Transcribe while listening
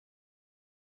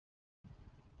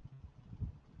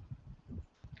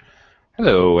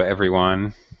Hello,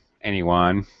 everyone,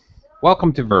 anyone.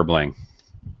 Welcome to Verbling.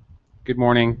 Good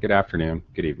morning, good afternoon,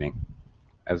 good evening,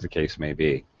 as the case may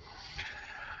be.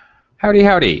 Howdy,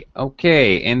 howdy.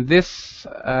 Okay, in this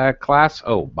class,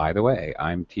 oh, by the way,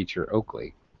 I'm Teacher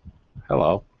Oakley.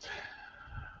 Hello.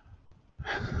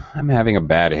 I'm having a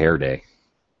bad hair day.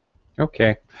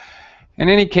 Okay. In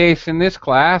any case, in this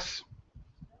class,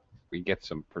 we get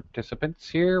some participants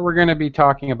here. We're going to be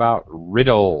talking about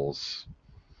riddles.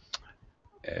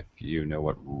 If you know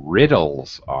what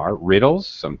riddles are, riddles,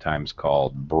 sometimes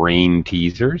called brain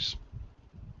teasers.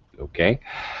 Okay.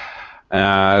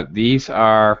 These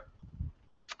are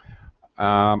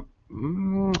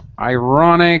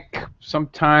ironic,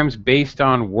 sometimes based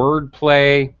on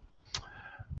wordplay,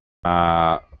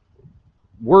 uh,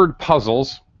 word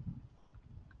puzzles,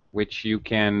 which you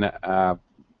can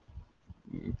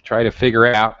try to figure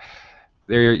out.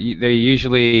 They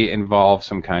usually involve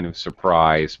some kind of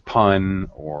surprise pun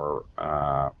or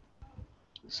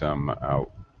some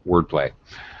wordplay.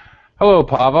 Hello,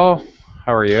 Pavel.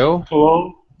 How are you?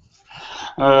 Hello.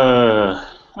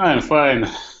 I'm fine.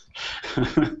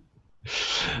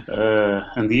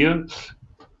 And you?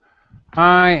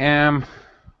 I am.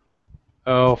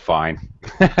 Oh, fine.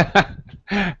 I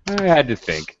had to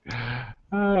think.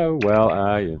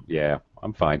 Yeah,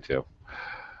 I'm fine too.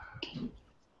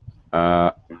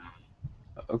 Uh,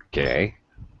 okay.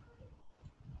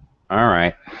 All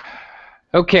right.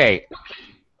 Okay.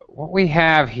 What we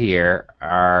have here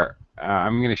are,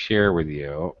 I'm going to share with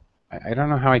you. I don't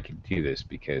know how I can do this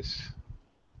because,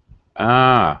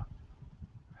 ah,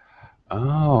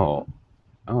 oh,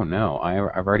 oh no,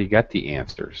 I've already got the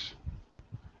answers.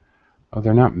 Oh,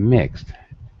 they're not mixed.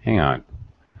 Hang on.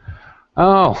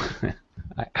 Oh,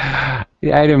 I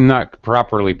am not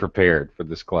properly prepared for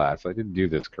this class. I didn't do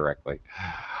this correctly.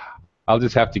 I'll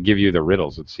just have to give you the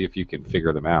riddles and see if you can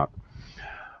figure them out.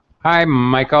 Hi,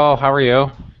 Michael. How are you?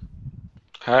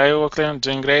 Hi, Oakley. I'm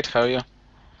doing great. How are you?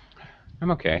 I'm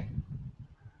okay.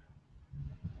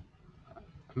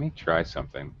 Let me try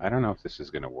something. I don't know if this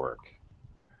is going to work.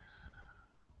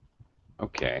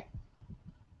 Okay.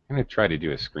 I'm going to try to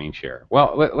do a screen share.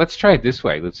 Well, let's try it this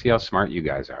way. Let's see how smart you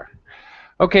guys are.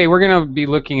 Okay, we're going to be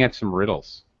looking at some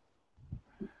riddles.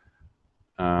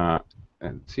 And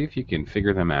see if you can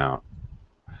figure them out.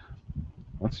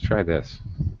 Let's try this.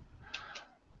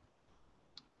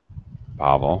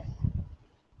 Pavel,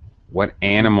 what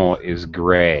animal is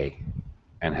gray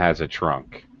and has a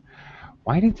trunk?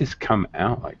 Why did this come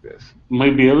out like this?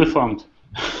 Maybe elephant.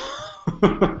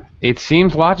 It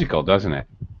seems logical, doesn't it?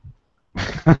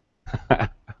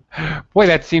 Boy,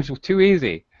 that seems too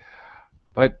easy.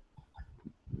 But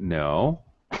no.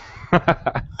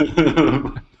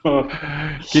 Can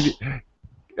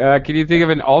you think of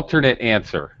an alternate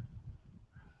answer?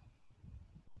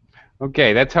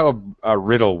 Okay, that's how a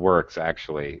riddle works.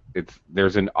 Actually,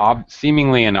 there's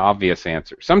seemingly an obvious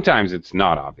answer. Sometimes it's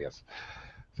not obvious.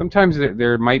 Sometimes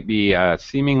there might be a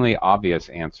seemingly obvious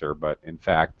answer, but in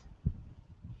fact,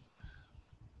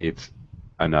 it's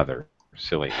another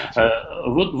silly answer.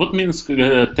 What means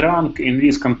trunk in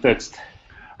this context?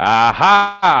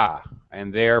 Aha!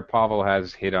 And there, Pavel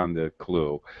has hit on the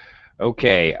clue.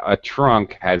 Okay, a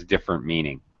trunk has different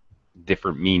meanings.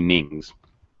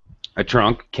 A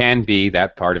trunk can be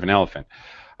that part of an elephant.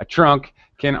 A trunk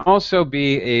can also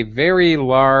be a very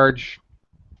large,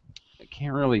 I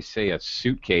can't really say a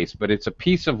suitcase, but it's a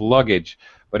piece of luggage,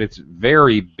 but it's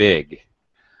very big.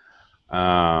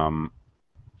 Kind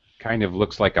of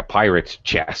looks like a pirate's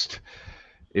chest.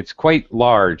 It's quite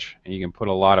large, and you can put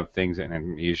a lot of things in,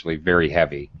 and usually very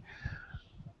heavy.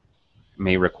 It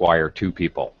may require two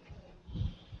people.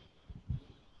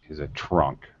 Is a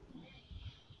trunk.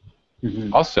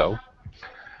 Mm-hmm. Also,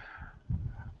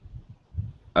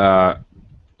 not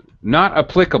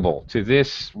applicable to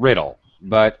this riddle,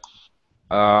 but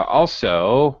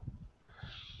also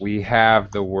we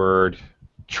have the word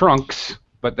trunks,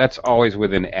 but that's always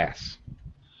with an S.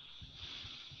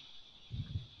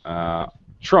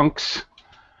 Trunks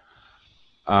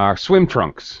are swim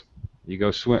trunks. You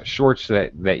go shorts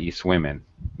that you swim in,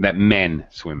 that men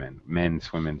swim in. Men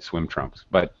swim in swim trunks,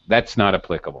 but that's not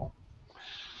applicable.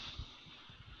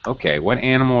 Okay, what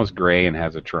animal is gray and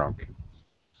has a trunk?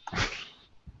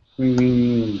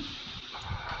 Many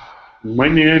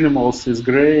animals is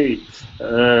gray.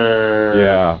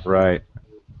 Yeah, right.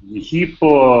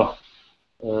 Hippo,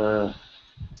 rhino.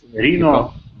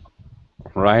 Hippo?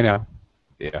 Rhino.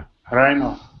 Yeah.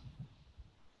 Rhino.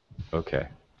 Okay.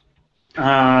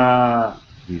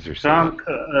 These are Trunk.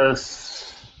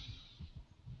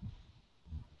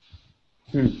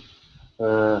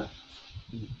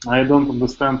 I don't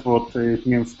understand what it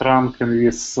means trunk in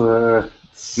this.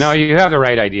 No, you have the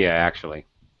right idea, actually.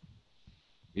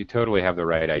 You totally have the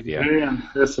right idea. Grain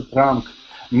has a trunk.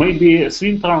 Maybe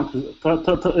swim trunks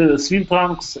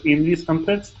in this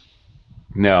context?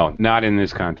 No, not in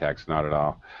this context, not at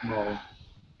all. No.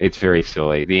 It's very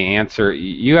silly. The answer,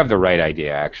 you have the right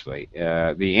idea, actually.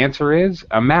 The answer is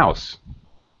a mouse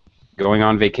going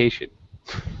on vacation.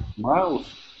 Mouse.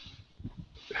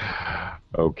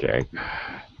 Okay.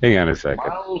 Hang on a second.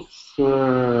 Mouse.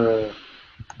 Did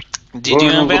you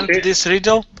Going on invent vacation? this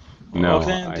riddle? No,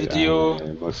 Okay. Did you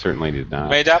I most certainly did not.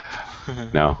 made up?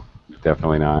 No,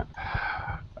 definitely not.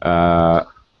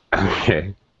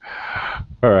 Okay.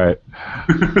 All right.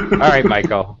 All right,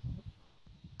 Michael.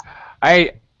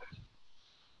 I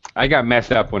got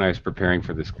messed up when I was preparing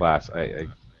for this class.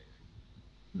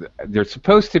 There's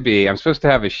supposed to be, I'm supposed to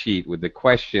have a sheet with the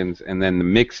questions and then the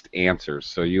mixed answers,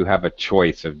 so you have a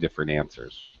choice of different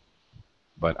answers.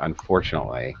 But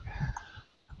unfortunately,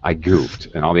 I goofed,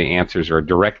 and all the answers are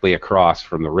directly across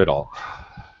from the riddle.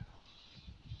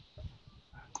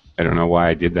 I don't know why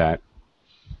I did that.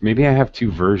 Maybe I have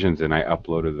two versions and I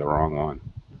uploaded the wrong one.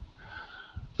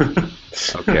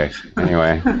 Okay,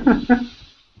 anyway.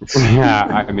 Yeah,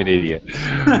 I'm an idiot.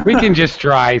 We can just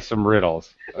try some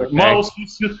riddles. Okay? Mouse with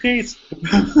suitcase.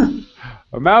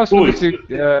 A mouse with a Boy. suit.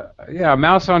 Yeah, a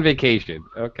mouse on vacation.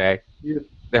 Okay. Yeah.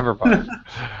 Never mind.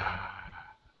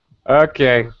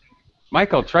 Okay.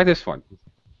 Michael, try this one.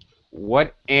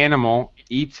 What animal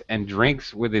eats and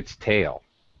drinks with its tail?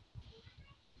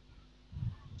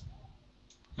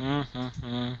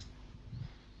 Mm-hmm.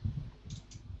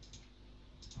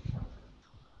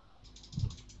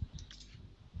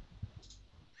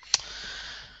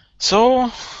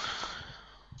 So,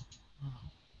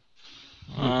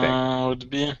 Okay. would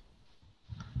be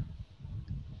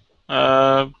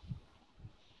uh,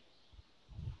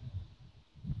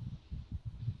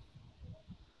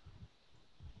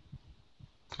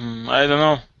 I don't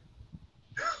know.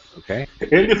 Okay.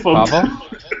 Elephant. Pavel?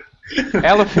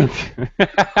 Elephant.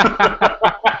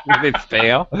 With its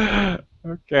tail.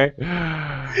 Okay.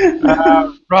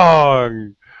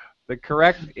 Wrong. The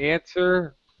correct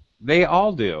answer, they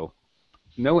all do.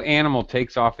 No animal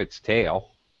takes off its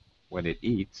tail when it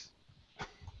eats.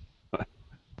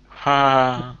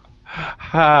 Ha.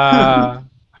 Ha.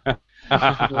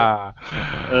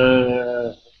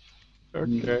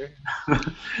 Okay.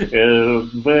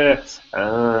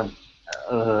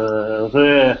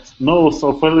 The nose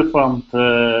of elephant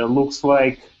looks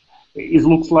like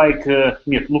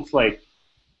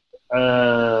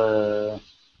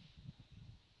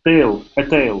tail, a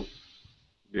tail.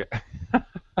 Yeah.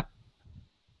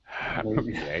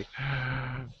 Okay.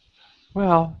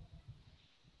 Well,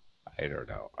 I don't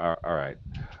know. All right.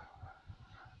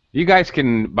 You guys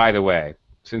can, by the way,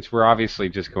 since we're obviously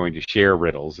just going to share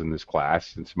riddles in this class,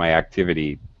 since my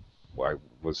activity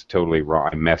was totally wrong,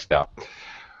 I messed up.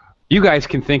 You guys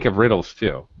can think of riddles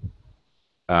too.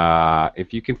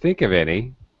 If you can think of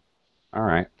any, all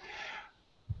right.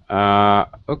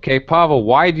 Okay, Pavel,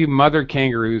 why do mother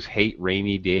kangaroos hate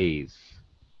rainy days?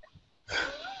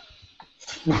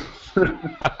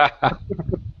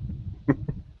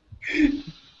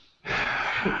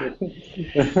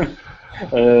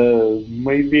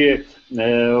 Maybe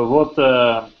what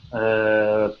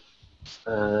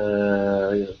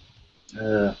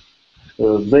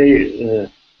they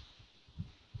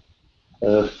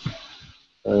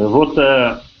what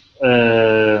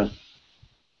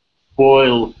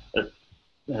boil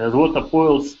what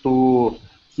boils to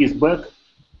his back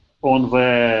on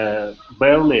the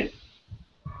belly.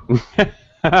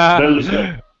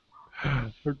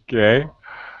 Okay.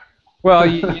 Well,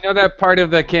 you know that part of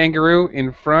the kangaroo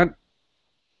in front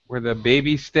where the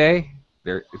babies stay?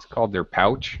 It's called their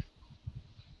pouch.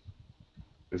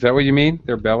 Is that what you mean?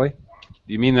 Their belly?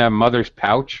 Do you mean the mother's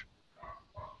pouch?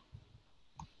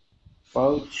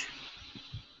 Pouch.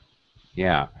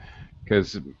 Yeah,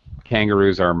 because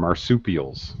kangaroos are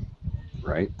marsupials,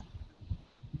 right?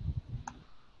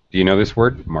 Do you know this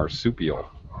word? Marsupial.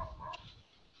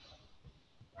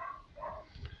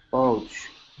 Pouch.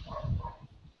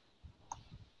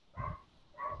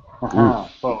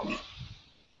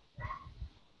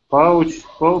 Pouch.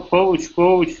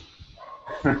 Pouch.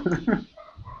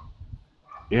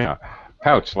 Yeah,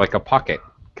 pouch, like a pocket,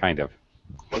 kind of,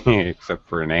 except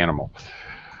for an animal.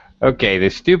 Okay, the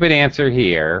stupid answer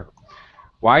here.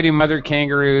 Why do mother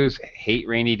kangaroos hate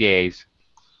rainy days?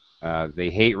 They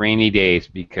hate rainy days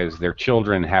because their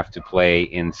children have to play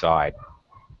inside.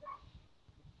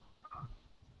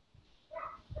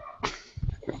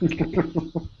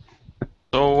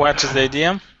 So what is the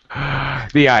idea?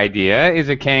 The idea is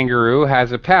a kangaroo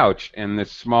has a pouch, and the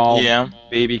small Yeah.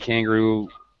 baby kangaroo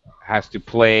has to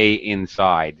play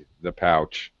inside the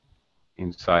pouch,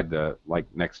 inside the, like,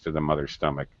 next to the mother's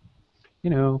stomach.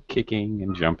 Kicking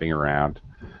and jumping around.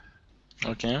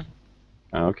 Okay.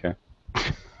 Okay.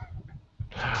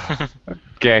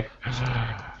 Okay.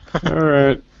 All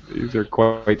right. These are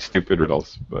quite stupid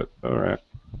riddles, but all right.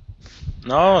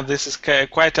 No, this is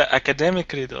quite a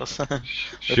academic riddles. With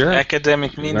Sure.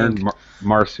 academic You meaning. learn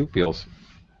marsupials.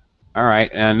 All right,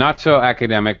 and not so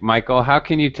academic, Michael. How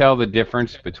can you tell the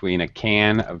difference between a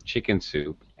can of chicken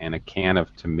soup and a can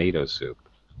of tomato soup?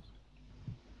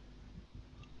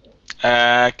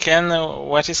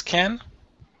 What is can?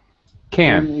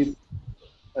 Can.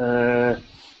 And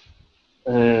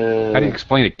it, How do you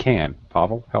explain a can,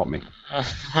 Pavel? Help me.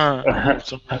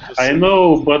 I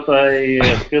know, but I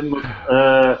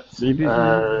cannot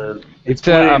It's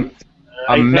explain. a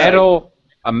I tried. metal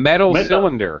Metal,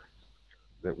 cylinder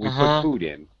that we put food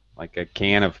in, like a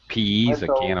can of peas, a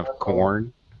can of metal,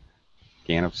 corn,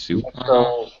 can of soup.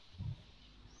 metal,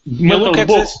 You look metal at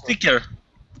the box. sticker.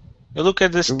 You look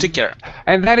at the sticker.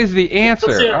 And that is the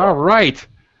answer. Zero. All right.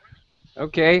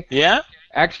 Okay. Yeah?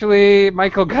 Actually,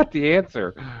 Michael got the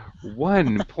answer.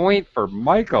 1 point for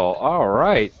Michael. All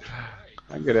right.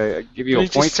 I'm going to give you a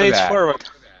Pretty point for that. straightforward.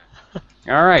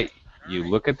 All right. You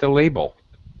look at the label.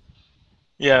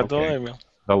 Yeah, the Okay. label.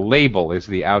 The label is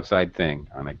the outside thing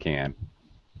on a can.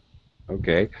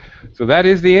 Okay. So that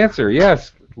is the answer.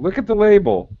 Yes. Look at the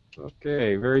label.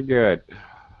 Okay. Very good.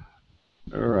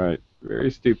 All right.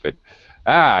 Very stupid.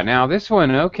 Now this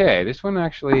one, okay. This one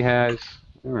actually has,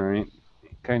 all right,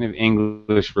 kind of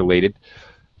English related.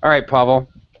 All right, Pavel.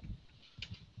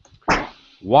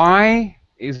 Why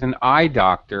is an eye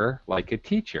doctor like a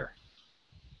teacher?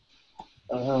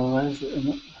 Why is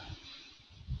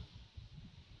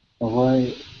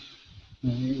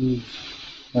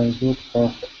my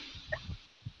doctor?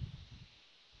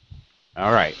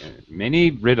 All right.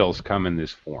 Many riddles come in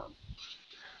this form.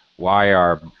 Why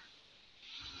are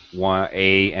one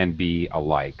A and B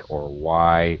alike, or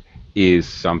why is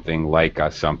something like a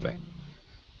something?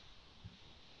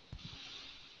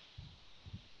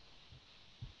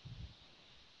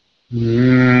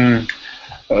 Mm,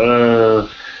 uh,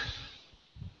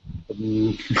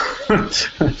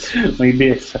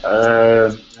 maybe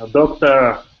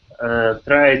doctor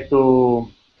try to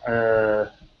uh,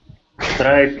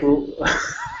 try to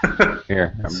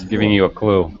Here, I'm giving you a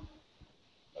clue.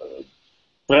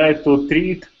 try to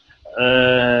treat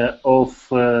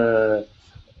of uh,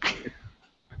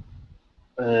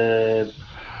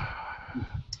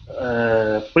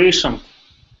 patient,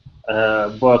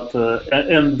 but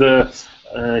and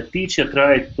teacher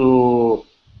try to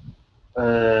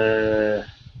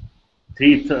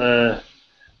treat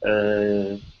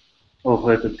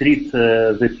treat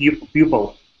the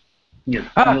pupil. Нет,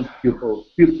 Ah, not pupil.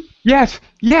 yes,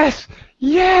 yes,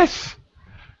 yes!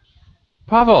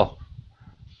 Pavel.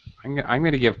 I'm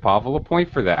going to give Pavel a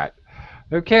point for that.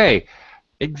 Okay,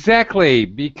 exactly,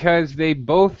 because they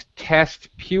both test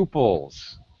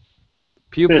pupils.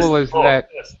 Pupil Test. is Oh, that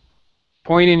test.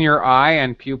 point in your eye,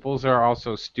 and pupils are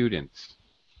also students.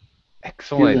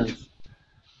 Excellent. Students.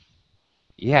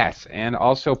 Yes, and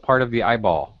also part of the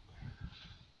eyeball.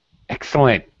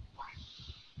 Excellent.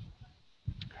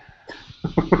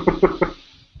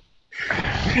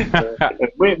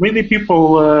 Many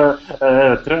people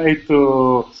try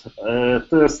to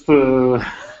test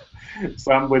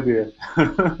somebody.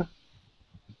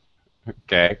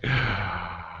 Okay.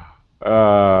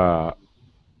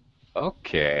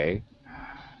 Okay.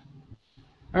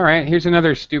 All right, here's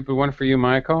another stupid one for you,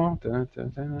 Michael. Dun, dun,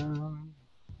 dun.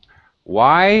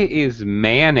 Why is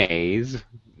mayonnaise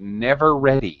never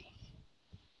ready?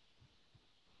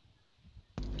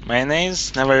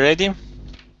 Mayonnaise, never ready?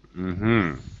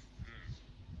 Mm-hmm.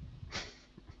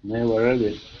 Never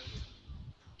ready.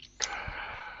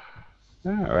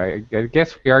 All right, I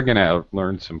guess we are going to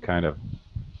learn some kind of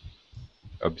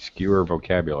obscure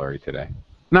vocabulary today.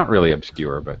 Not really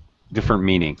obscure, but different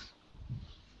meanings.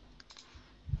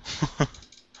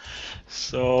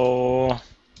 So,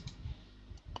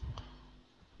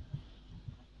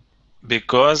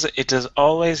 because it is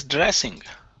always dressing.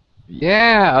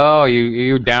 Yeah. Oh,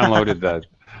 you downloaded the.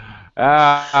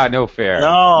 No fair. No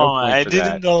No, point I for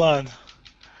didn't that. download.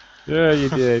 Yeah, you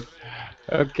did.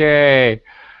 Okay.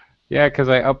 Yeah, because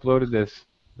I uploaded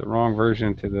the wrong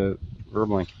version to the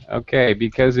Verbling. Okay,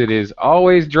 because it is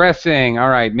always dressing. All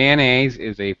right, mayonnaise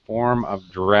is a form of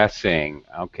dressing.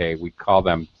 Okay, we call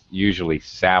them usually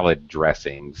salad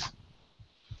dressings.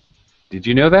 Did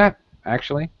you know that,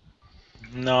 actually?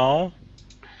 No.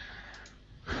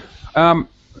 Um,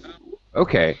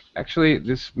 okay, actually,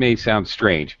 this may sound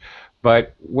strange,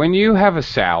 but when you have a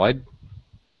salad,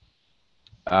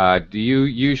 do you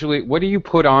usually, what do you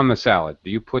put on the salad?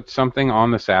 Do you put something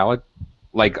on the salad?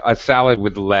 Like a salad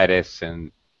with lettuce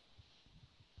and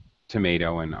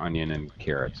tomato and onion and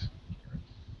carrots.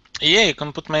 Yeah, you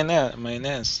can put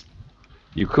mayonnaise.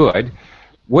 You could.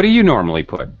 What do you normally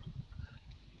put?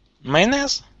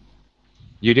 Mayonnaise?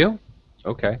 You do?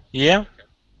 Okay. Yeah.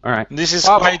 All right. This is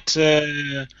Pavel. quite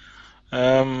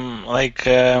like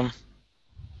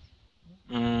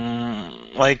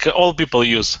like all people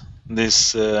use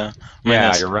this Yeah,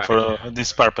 mayonnaise you're right. for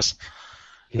this purpose,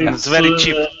 and Yeah. it's It's very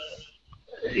cheap.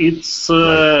 it's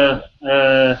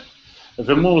Right.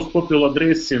 the most popular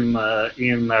dressing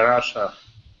in Russia.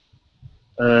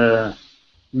 Uh,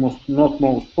 not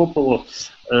most popular.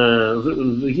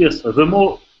 Yes,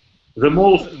 the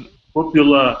most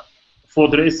popular for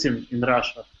dressing in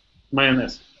Russia,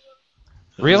 mayonnaise.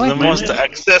 The Really? most Mayonnaise?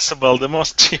 accessible, the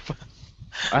most cheap.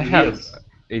 I have Yes.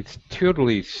 a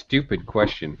totally stupid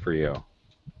question for you.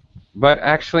 But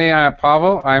actually,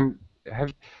 Pavel,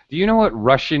 do you know what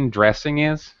Russian dressing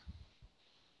is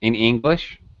in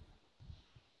English?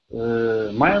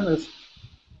 Mayonnaise.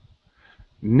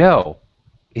 No,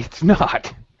 it's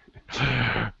not.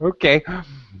 Okay.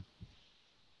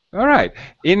 All right.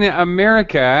 In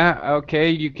America, okay,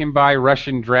 you can buy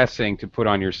Russian dressing to put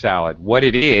on your salad. What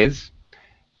it is,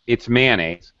 it's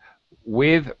mayonnaise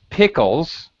with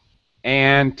pickles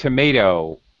and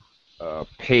tomato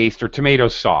paste or tomato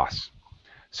sauce.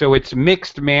 So it's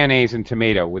mixed mayonnaise and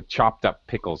tomato with chopped up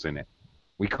pickles in it.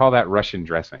 We call that Russian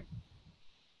dressing.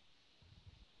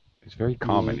 It's No.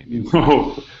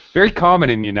 very common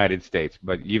in the United States,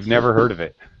 but you've never heard of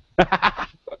it.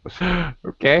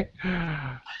 Okay.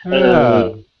 Uh,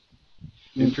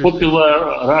 Interesting.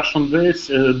 Popular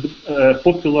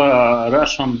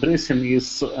Russian dressing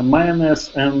is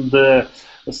mayonnaise and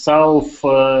south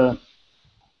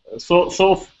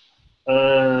soap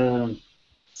uh,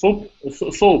 soap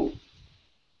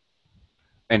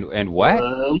And what?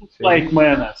 looks Say like again?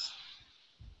 mayonnaise.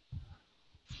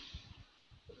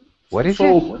 What is it?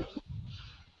 Soap.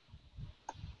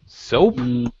 Soap?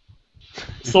 Mm,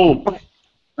 soap.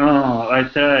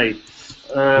 Okay.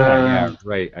 Yeah, yeah,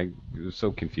 right. I was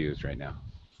so confused right now.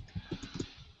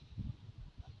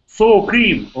 So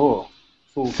cream. Oh,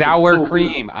 Sour so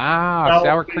cream. cream. Ah, Sour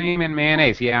sour cream. cream and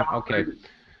mayonnaise. Yeah, Sour okay. cream.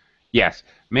 Yes.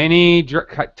 Many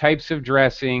types of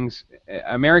dressings.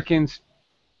 Americans,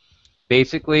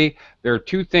 basically, there are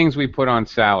two things we put on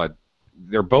salad.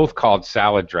 They're both called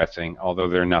salad dressing, although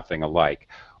they're nothing alike.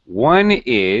 One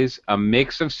is a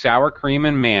mix of sour cream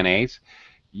and mayonnaise.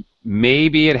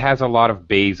 Maybe it has a lot of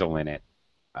basil in it.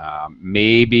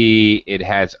 Maybe it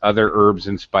has other herbs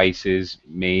and spices.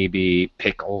 Maybe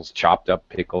pickles, chopped up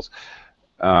pickles.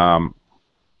 Um,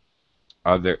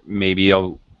 other maybe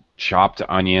chopped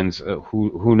onions.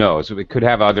 Who knows? It could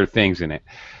have other things in it.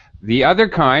 The other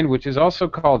kind, which is also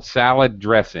called salad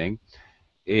dressing,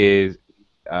 is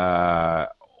uh,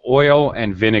 oil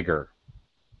and vinegar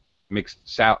mixed.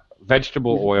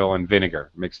 Vegetable oil and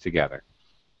vinegar mixed together.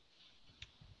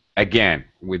 Again,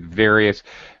 with various,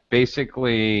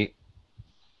 basically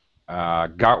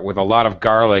with a lot of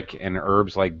garlic and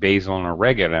herbs like basil and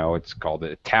oregano. It's called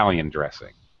Italian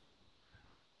dressing.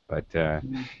 But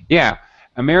yeah,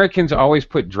 Americans always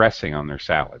put dressing on their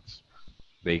salads.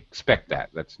 They expect that.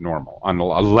 That's normal. On a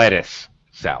lettuce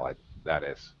salad, that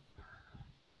is.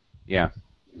 Yeah,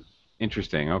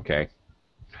 interesting. Okay.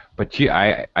 But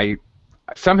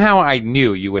somehow I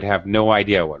knew you would have no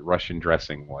idea what Russian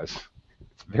dressing was.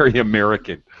 It's very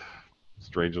American,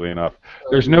 strangely enough.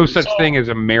 There's no such thing as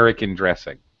American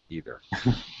dressing either.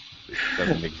 It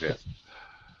doesn't exist.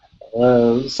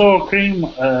 Sour cream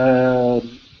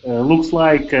looks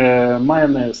like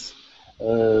mayonnaise.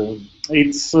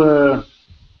 It's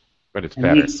But it's a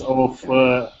better. mix of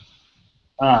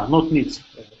not mix.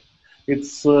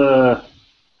 It's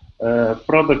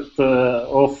product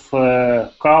of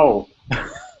cow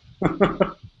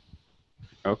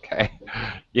Okay.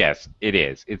 Yes, it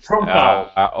is. It's from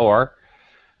cow. or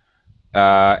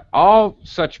all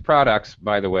such products,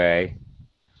 by the way,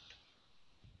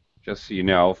 just so you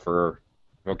know for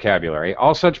vocabulary,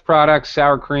 all such products,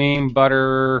 sour cream,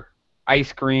 butter,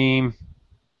 ice cream,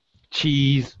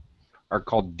 cheese, are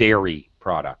called dairy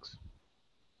products.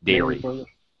 Dairy Dairy. product.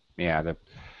 Yeah,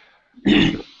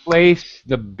 the place,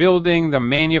 the building, the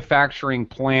manufacturing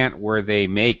plant where they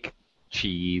make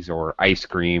cheese or ice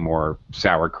cream or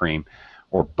sour cream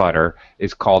or butter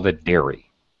is called a dairy.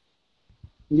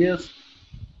 Yes.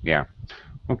 Yeah.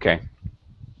 Okay.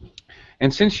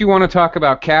 And since you want to talk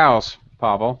about cows,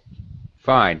 Pavel,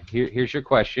 Fine. Here's your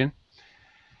question.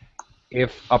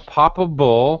 If a papa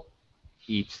bull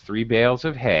eats 3 bales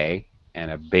of hay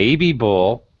and a baby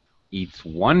bull eats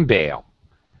 1 bale,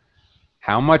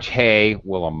 how much hay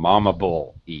will a mama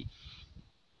bull eat?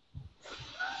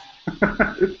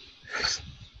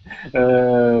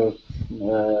 Uh,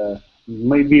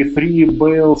 Maybe 3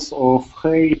 bales of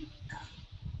hay.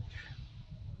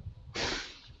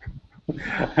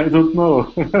 I don't know.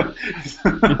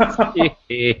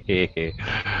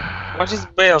 What is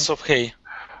bales of hay?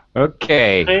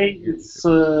 Okay. Hay is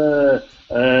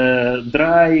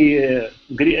dry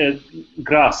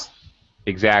grass.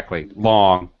 Exactly.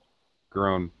 Long,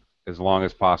 grown as long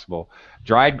as possible.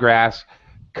 Dried grass,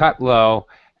 cut low,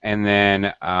 and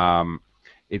then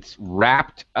it's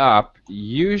wrapped up,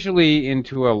 usually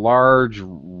into a large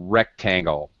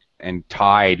rectangle, and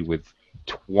tied with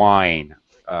twine,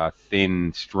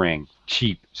 thin string,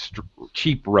 cheap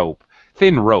rope,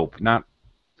 thin rope, not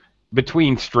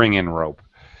between string and rope,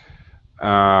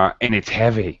 and it's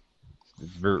heavy.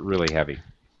 It's really heavy.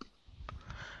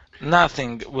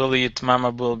 Nothing will eat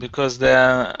mama bull because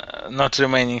they're not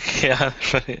remaining here.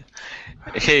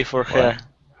 Hay for her.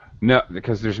 No,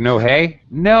 because there's no hay?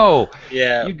 No.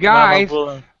 Yeah, You mama guys,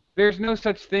 bull. there's no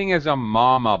such thing as a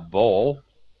mama bull.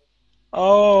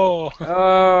 Oh,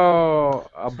 Oh,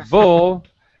 a bull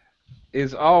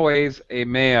is always a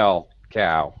male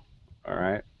cow. All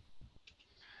right?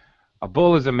 A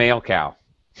bull is a male cow.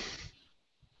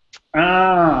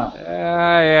 Ah.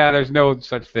 Yeah, there's no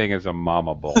such thing as a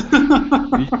mama bull.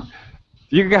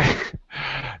 You guys,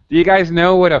 do you guys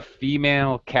know what a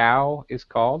female cow is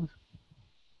called?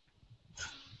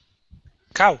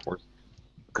 cow.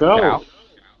 Cow.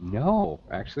 No,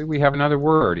 actually, we have another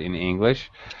word in English.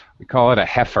 We call it a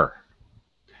heifer,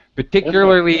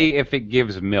 particularly if it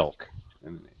gives milk.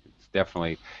 And it's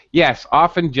definitely, yes,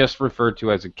 often just referred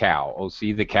to as a cow. Oh,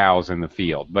 see the cows in the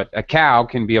field. But a cow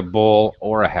can be a bull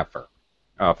or a heifer,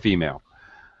 female.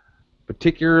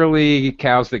 Particularly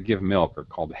cows that give milk are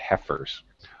called heifers,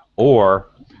 or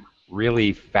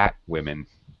really fat women.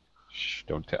 Shh,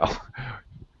 don't tell.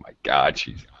 My God,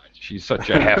 she's such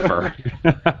a heifer.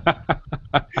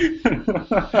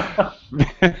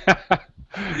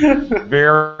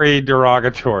 Very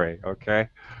derogatory. Okay,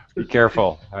 be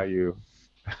careful how you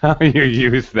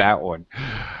use that one.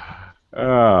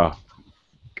 Oh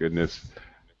goodness.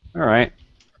 All right,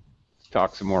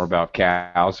 talk some more about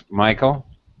cows, Michael.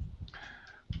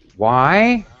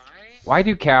 Why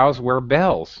do cows wear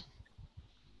bells?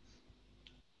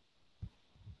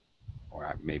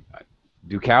 Or maybe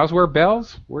do cows wear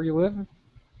bells where you live?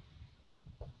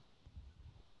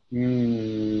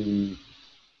 Mm.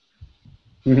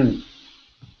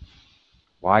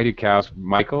 Why do cows,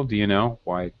 Michael, do you know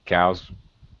why cows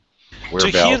wear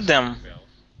To bells? hear them.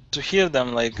 To hear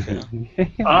them like.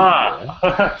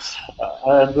 Ah, I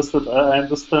understood. I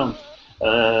understand.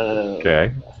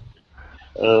 Okay.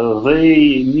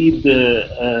 They need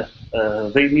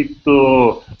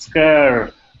to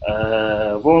scare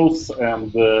wolves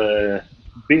and bear.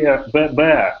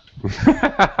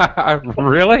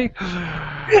 Really?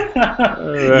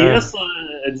 Yes,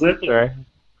 exactly. Okay.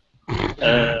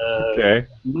 Okay.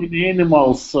 Many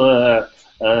animals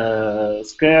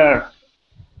scared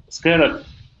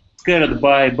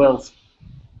by bells.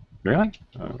 Really?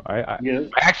 I Yes.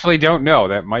 actually don't know.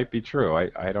 That might be true.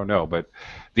 I don't know. But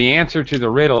the answer to the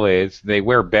riddle is they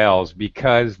wear bells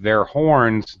because their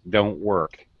horns don't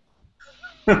work.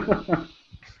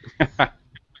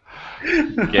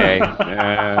 Okay.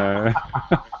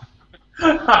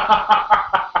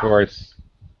 Of course.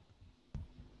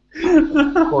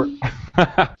 Of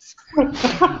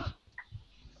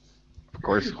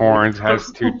course, horns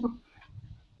has two.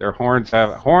 Their horns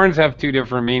have two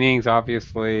different meanings.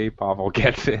 Obviously, Pavel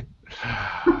gets it.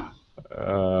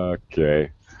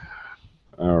 Okay.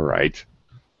 All right.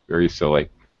 Very silly.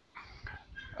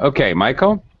 Okay,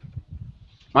 Michael.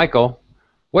 Michael,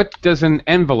 what does an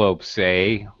envelope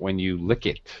say when you lick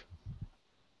it?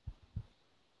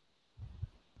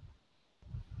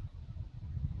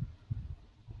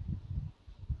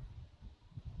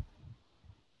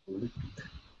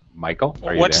 Michael,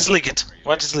 are you What there? is liquid?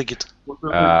 What is liquid?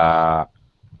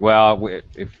 Well,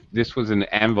 if this was an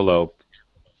envelope,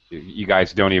 you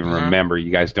guys don't even remember.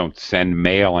 You guys don't send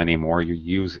mail anymore. You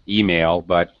use email,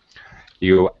 but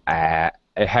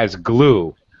it has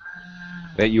glue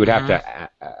that you would have to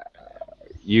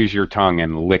use your tongue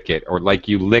and lick it, or like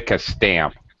you lick a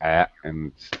stamp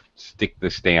and stick the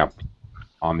stamp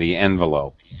on the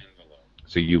envelope.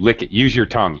 So you lick it. Use your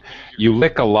tongue. You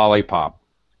lick a lollipop.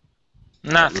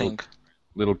 Nothing.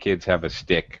 Little kids have a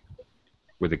stick.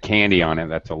 with a candy on it.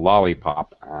 That's a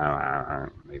lollipop.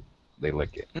 They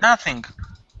lick it. Nothing.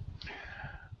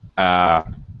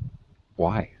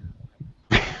 Why?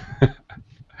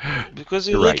 Because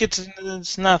you You're lick right. it,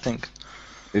 it's nothing.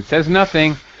 It says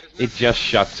nothing. It just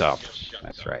shuts up.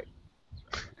 That's right.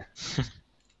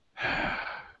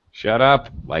 Shut up,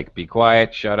 like be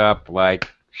quiet. Shut up, like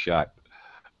shut.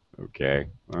 Okay.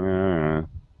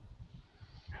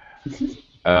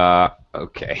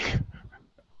 Okay.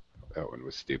 That one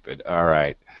was stupid. All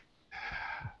right.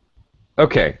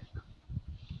 Okay.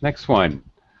 Next one.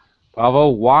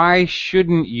 Pavel, why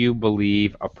shouldn't you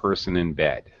believe a person in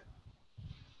bed?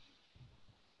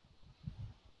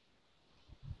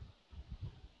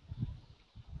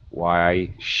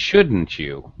 Why shouldn't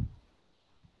you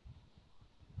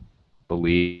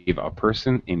believe a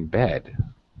person in bed?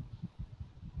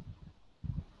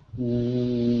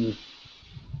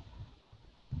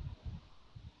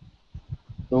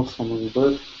 Person in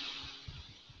bed.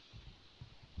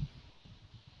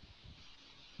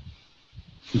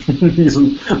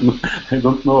 I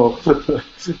don't know.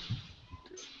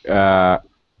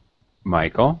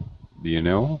 Michael, do you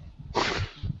know?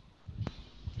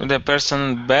 The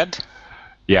person bad?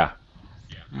 Yeah.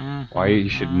 Mm-hmm. Why you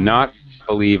should not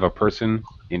believe a person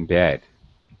in bed?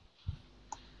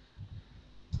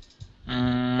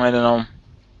 I don't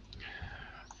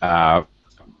know.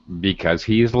 Because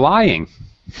he's lying.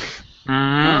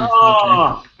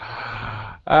 Okay.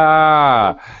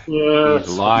 He's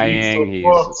lying. He's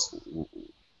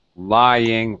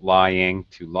lying,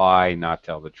 to lie, not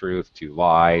tell the truth, to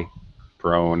lie,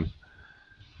 prone.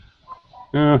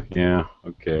 Yeah,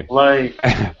 okay. Like,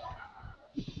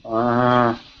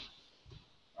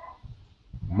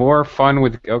 More fun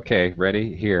with, okay,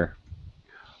 ready? Here.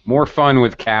 More fun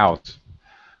with cows.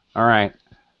 All right.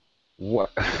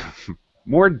 What?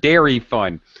 More dairy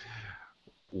fun.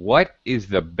 What is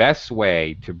the best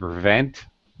way to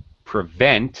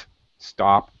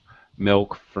stop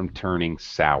milk from turning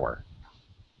sour?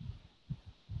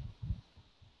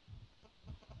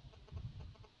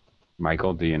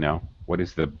 Michael, do you know? What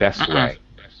is the best way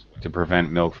to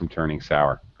prevent milk from turning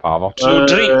sour? Pavel? To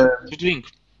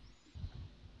drink.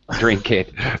 Drink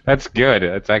it. That's good.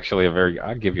 That's actually a very,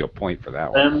 I'll give you a point for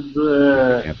that one.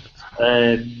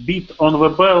 And beat on the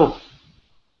bell.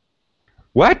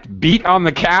 What? Beat on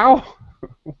the cow?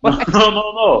 What?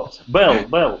 No. Bell.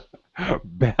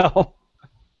 Bell?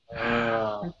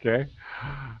 Okay.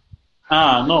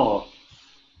 No.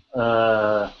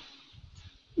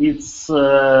 It's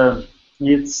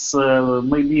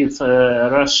maybe it's a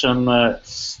Russian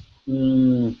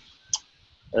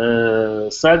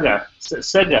saga.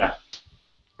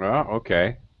 Oh,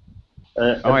 okay. I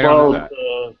don't know about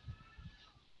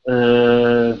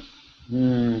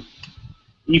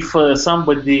if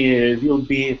somebody will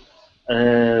be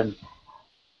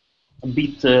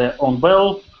beat on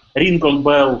bell, ring on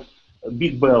bell,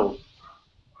 big bell.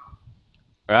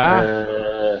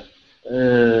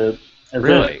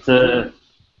 Really?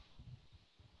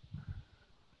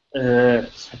 That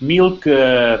milk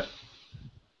will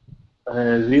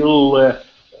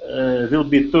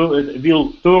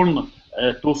turn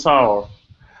to sour.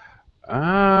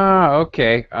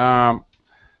 Okay.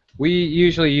 We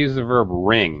usually use the verb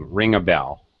ring a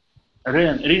bell.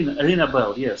 Ring a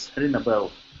bell, yes, ring a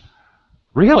bell.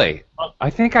 Really? I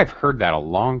think I've heard that a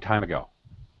long time ago.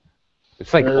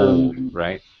 It's like old,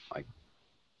 right? Like.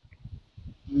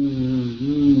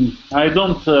 I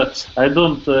don't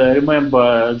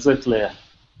remember exactly.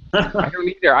 I don't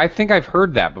either. I think I've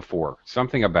heard that before.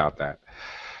 Something about that.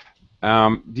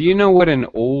 Do you know what an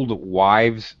old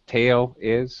wives' tale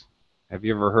is? Have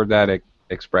you ever heard that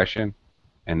expression?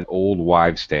 An old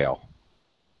wives' tale.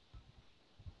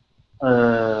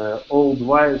 Old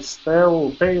wives'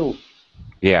 tale.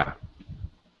 Yeah.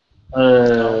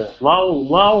 Low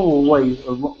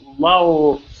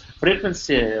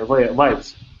frequency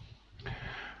wives.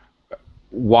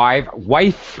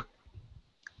 Wife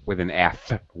with an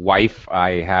F. Wife.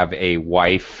 I have a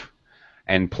wife,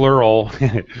 and plural.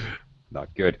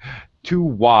 Not good. Two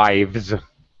wives,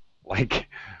 like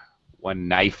one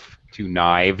knife, two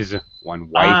knives, one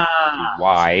wife, two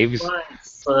wives.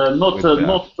 Not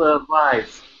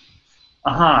wife.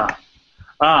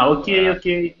 Okay.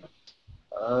 Okay.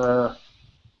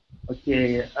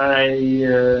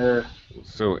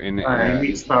 So in I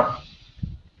mixed up.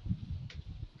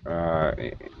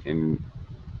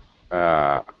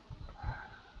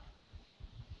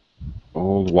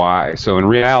 Old wife. So in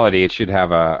reality, it should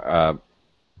have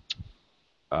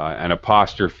an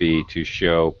apostrophe to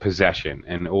show possession.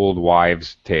 An old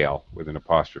wives' tale with an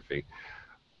apostrophe.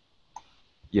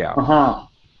 Yeah.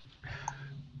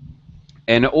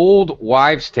 An old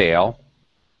wives' tale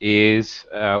is,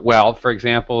 well, for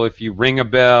example, if you ring a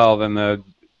bell, then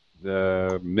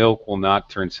the milk will not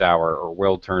turn sour or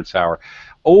will turn sour.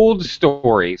 Old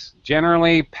stories,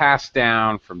 generally passed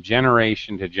down from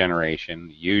generation to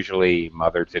generation, usually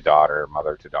mother to daughter,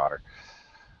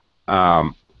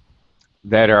 um,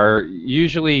 that are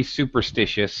usually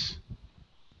superstitious.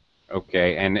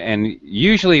 Okay, and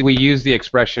usually we use the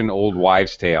expression "old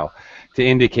wives' tale" to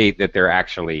indicate that they're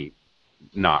actually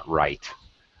not right.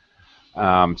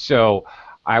 So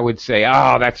I would say,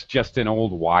 oh, that's just an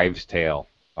old wives' tale,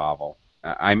 Pavel.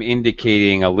 I'm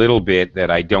indicating a little bit that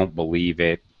I don't believe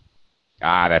it.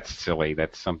 Ah, that's silly.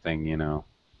 That's something,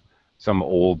 some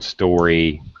old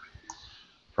story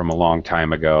from a long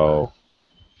time ago.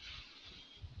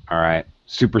 All right.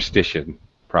 Superstition,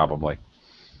 probably.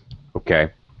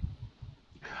 Okay.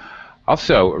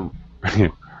 Also,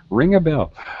 ring a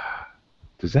bell.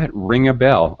 Does that ring a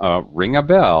bell? Ring a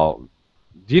bell.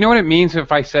 Do you know what it means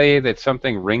if I say that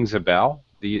something rings a bell?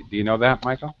 Do you know that,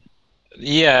 Michael?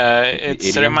 Yeah, Like the it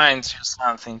idiom? reminds you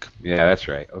something. Yeah, that's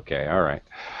right. Okay, all right.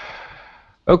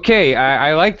 Okay,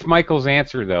 I liked Michael's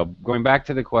answer, though. Going back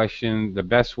to the question, the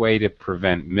best way to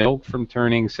prevent milk from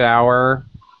turning sour,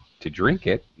 to drink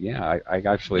it. Yeah, I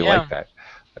actually like Yeah, that.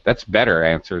 That's better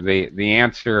answer. The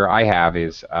answer I have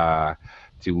is to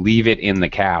leave it in the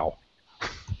cow.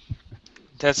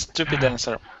 that's stupid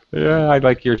answer. Yeah, I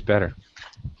like yours better.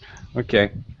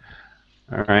 Okay,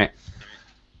 all right.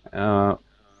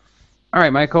 All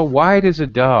right, Michael. Why does a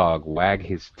dog wag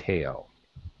his tail?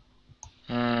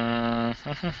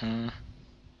 Mm,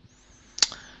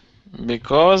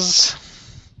 because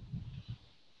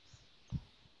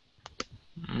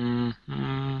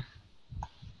mm,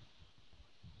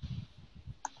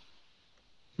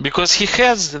 because he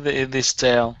has this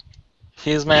tail.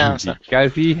 He's my answer.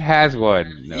 Because he has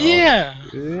one. No. Yeah,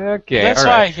 Okay, all that's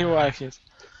right. why he likes it.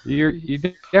 You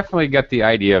definitely got the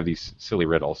idea of these silly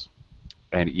riddles.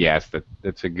 And yes,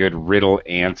 that's a good riddle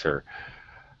answer.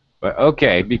 But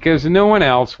okay, because no one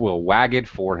else will wag it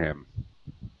for him.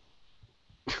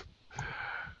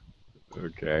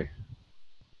 Okay.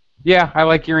 Yeah, I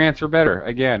like your answer better.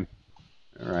 Again.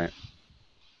 All right.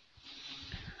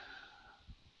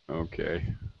 Okay.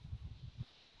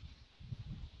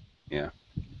 Yeah.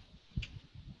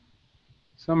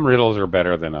 Some riddles are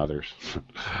better than others.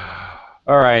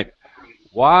 All right.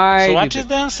 So Why what did is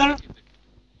the the answer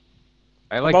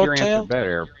I like about your answer tail?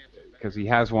 better because he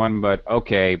has one, but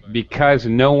okay, because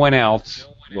no one else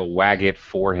will wag it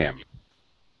for him.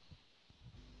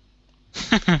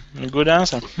 Good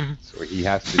answer. So he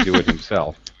has to do it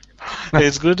himself.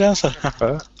 It's good answer.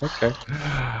 Okay.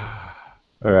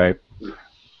 All right.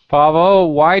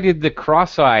 Pavel, why did the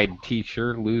cross-eyed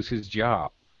teacher lose his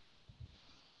job?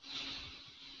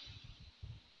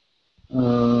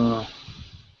 Uh,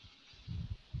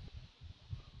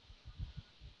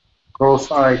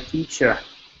 Cross-eyed teacher.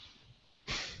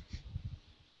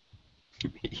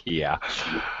 Yeah.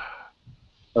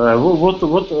 What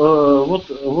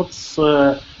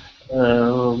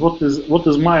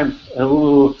is mind?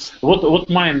 What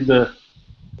mind?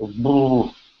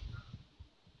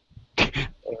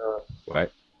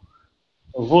 What?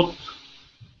 What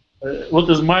what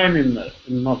is mine in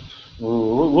not?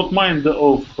 What mind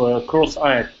of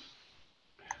cross-eyed?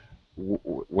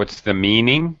 What's the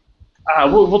meaning?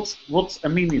 What's a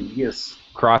meaning? Yes.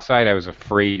 Cross-eyed. I was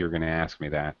afraid you were going to ask me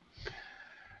that.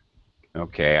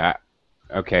 Okay.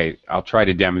 Okay. I'll try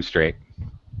to demonstrate.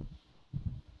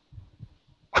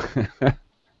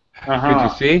 Could you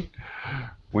see?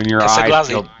 When your It's a eyes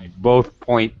glassy. both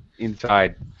point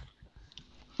inside.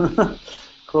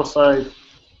 Cross-eyed.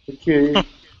 Okay.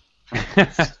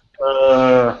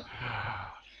 Uh,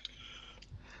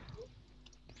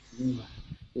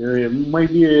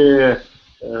 Maybe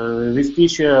this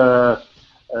teacher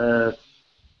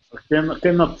cannot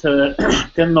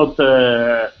cannot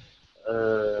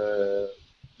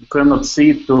cannot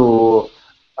see to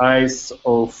eyes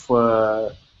of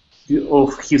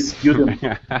his student.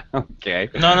 Okay.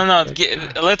 No.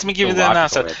 Let me give you the Logical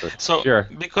answer. So, Sure.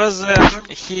 because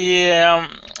he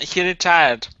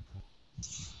retired.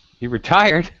 He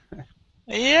retired.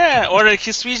 Yeah, or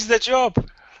he switched the job,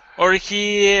 or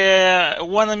he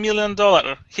won $1 million.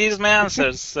 Here's my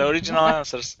answers, the original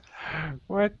answers.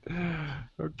 What?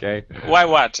 Okay. Why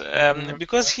what?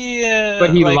 Because he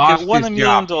But he lost won his $1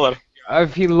 million. job.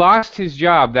 If he lost his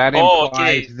job, that Oh,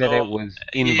 implies okay. that it So was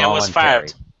he was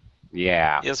fired. involuntary.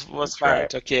 Yeah, Yes, was that's right.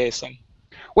 fired. Okay, so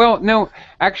Well, no,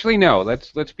 actually, no.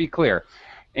 Let's be clear.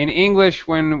 In English,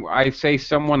 when I say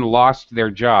someone lost their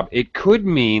job, it could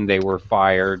mean they were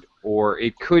fired, or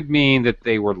it could mean that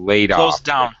they were laid off. closed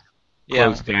down. Yeah,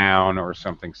 closed down or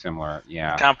something similar.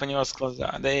 Yeah. company was closed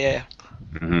down. They,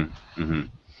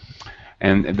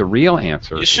 And the real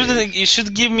answer you is.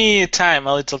 should give me time,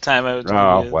 a little time. I would give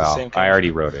Oh, you the well, same I kind already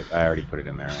of. wrote it. I already put it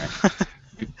in there.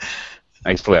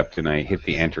 I slipped and I hit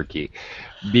the enter key.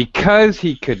 Because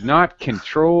he could not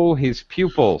control his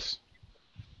pupils.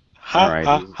 All Ha right.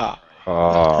 ha ha.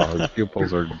 Oh, his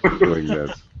pupils are doing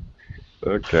this.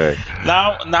 Okay.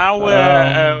 Now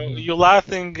Um, you're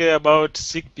laughing about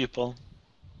sick people.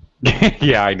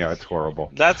 yeah, I know. It's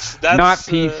horrible. That's Not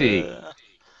PC.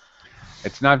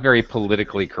 It's not very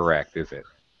politically correct, is it?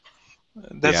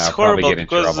 that's Yeah, I'll probably horrible get in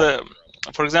because, trouble.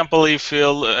 for example, if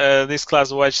you this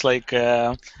class watch like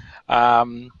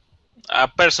a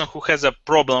person who has a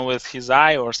problem with his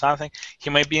eye or something,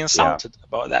 he might be insulted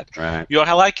about that. Right. You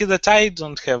are lucky that I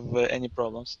don't have any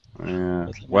problems. Yeah.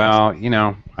 But let me Well, you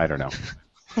know, I don't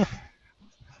know.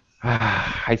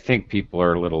 I think people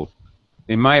are a little,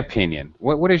 in my opinion.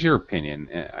 What is your opinion?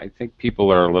 I think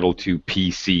people are a little too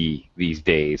PC these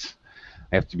days.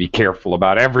 I have to be careful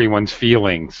about everyone's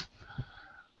feelings.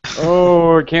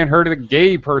 Oh, it can't hurt a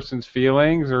gay person's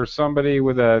feelings, or somebody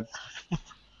with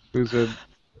who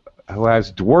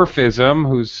has dwarfism,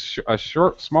 who's a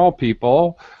small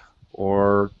people,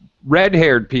 or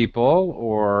red-haired people,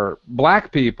 or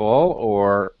black people,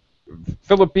 or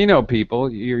Filipino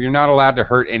people. You're not allowed to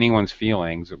hurt anyone's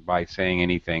feelings by saying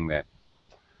anything that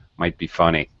might be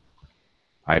funny.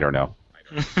 I don't know.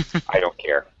 I don't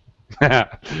care.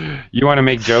 You want to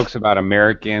make jokes about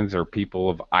Americans or people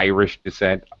of Irish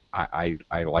descent? I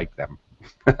like them.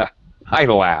 I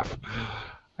laugh.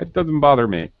 It doesn't bother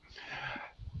me.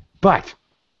 But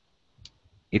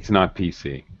it's not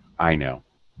PC. I know.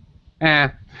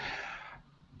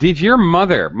 Did your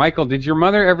mother, Michael, did your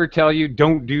mother ever tell you,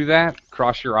 don't do that?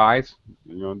 Cross your eyes?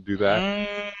 You don't do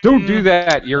that? Don't do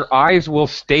that. Your eyes will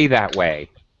stay that way.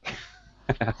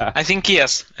 I think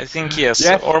yes.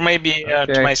 Yes? Or maybe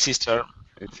Okay. to my sister.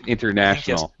 It's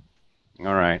international.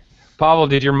 All right. Pavel,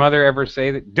 did your mother ever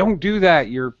say that? Don't do that.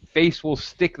 Your face will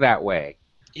stick that way.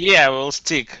 Yeah, we'll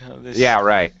stick. This. Yeah,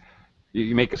 right.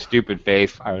 You make a stupid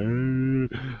face. Don't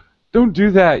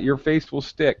do that. Your face will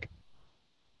stick.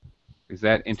 Is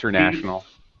that international?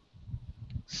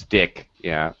 Stick.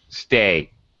 Yeah.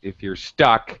 Stay. If you're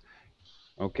stuck.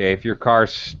 Okay. If your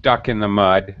car's stuck in the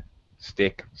mud.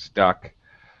 Stick. Stuck.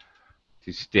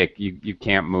 To stick. You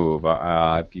can't move.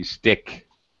 If you stick.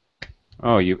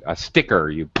 Oh, a sticker.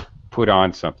 You put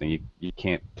on something. You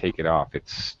can't take it off.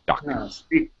 It's stuck. Yeah,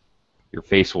 stick. Your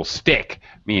face will stick,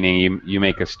 meaning you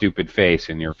make a stupid face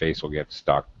and your face will get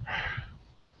stuck.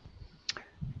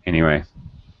 Anyway,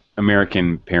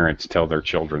 American parents tell their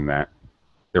children that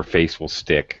their face will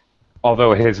stick,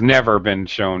 although it has never been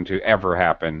shown to ever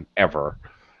happen, ever.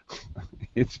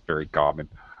 It's very common.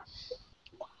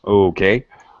 Okay.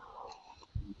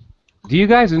 Do you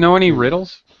guys know any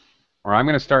riddles? Or I'm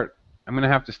going to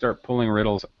have to start pulling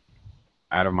riddles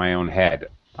out of my own head.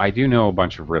 I do know a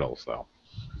bunch of riddles, though.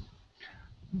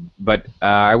 But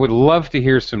I would love to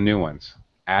hear some new ones.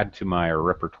 Add to my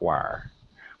repertoire.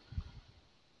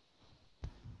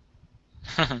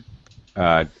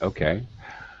 Okay.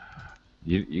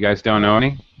 You guys don't know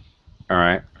any? All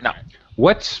right. No.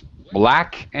 What's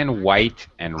black and white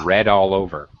and red all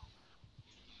over?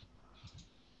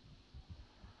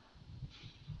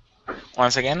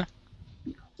 Once again?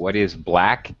 What is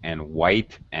black and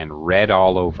white and red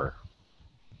all over?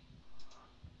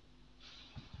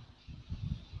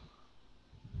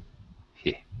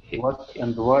 Black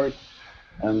and white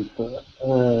and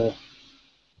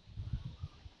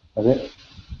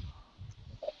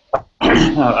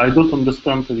I don't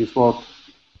understand this word.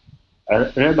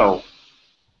 Riddle.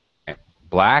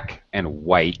 Black and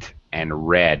white and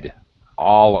red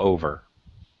all over.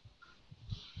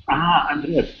 And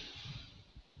red.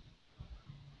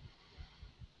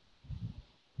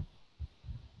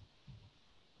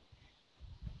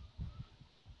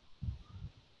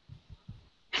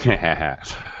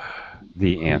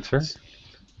 The answer?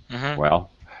 Mm-hmm. Well,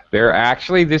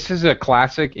 this is a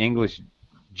classic English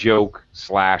joke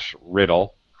 /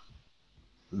 riddle.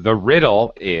 The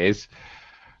riddle is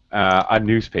a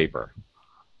newspaper.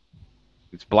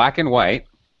 It's black and white,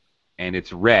 and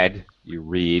it's red. You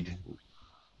read,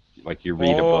 like you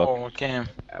read a book. Okay.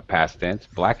 Past tense,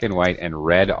 black and white, and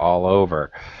red all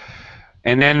over.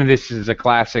 And then this is a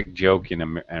classic joke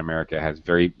in America. It has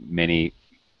very many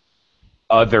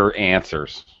other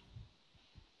answers,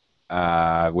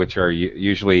 which are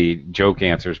usually joke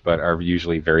answers, but are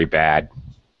usually very bad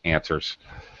answers.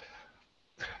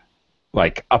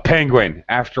 Like a penguin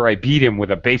after I beat him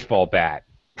with a baseball bat.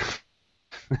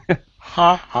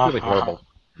 Really horrible.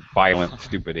 violent,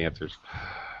 stupid answers.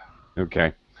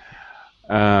 Okay.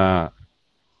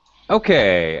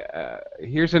 Okay.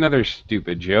 Here's another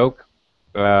stupid joke.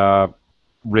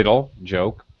 Riddle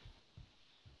joke.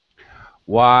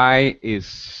 Why is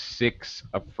 6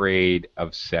 afraid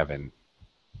of 7?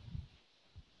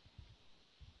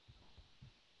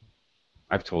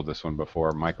 I've told this one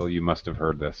before. Michael, you must have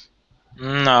heard this.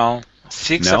 No.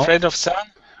 6 No? afraid of 7?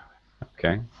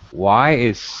 Okay. Why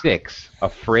is 6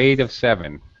 afraid of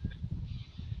 7?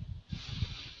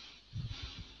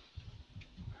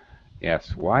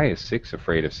 Yes. Why is 6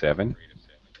 afraid of 7?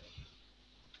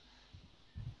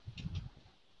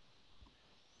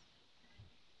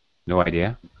 No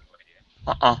idea.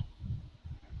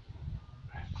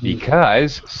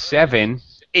 Because 7,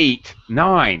 8,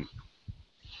 9.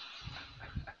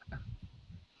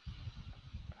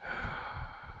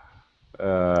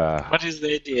 What is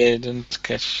the idea? I didn't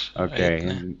catch. Okay,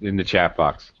 it. in the chat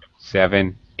box.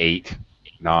 7, 8,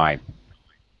 9.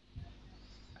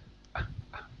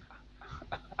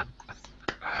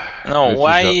 No, This is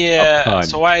why? a pun.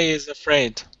 So why is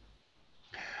afraid?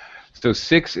 So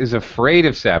 6 is afraid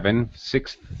of 7.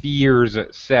 6 fears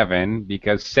 7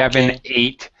 because 7, Okay.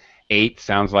 8. 8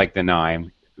 sounds like the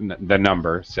 9, the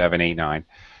number 7, 8, 9.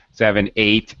 7,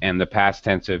 8, and the past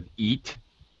tense of eat,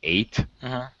 8.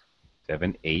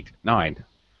 7, 8, 9.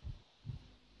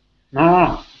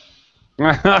 Ah,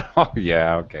 Oh,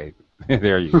 yeah, okay.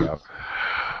 There you go.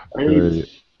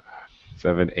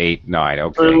 7, 8, 9.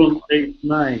 Okay. 7, 8,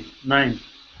 9, 9.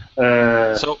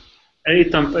 So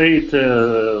 8 and 8,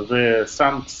 the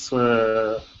sounds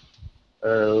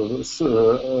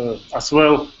as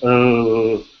well.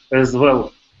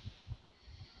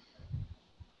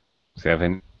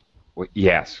 7.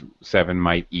 Yes, 7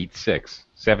 might eat 6.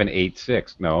 7, 8,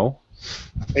 6. No.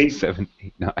 8. 7,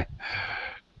 8, 9.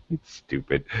 It's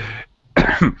stupid.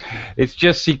 It's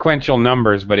just sequential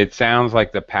numbers, but it sounds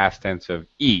like the past tense of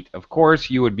eat. Of course,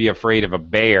 you would be afraid of a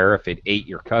bear if it ate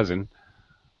your cousin,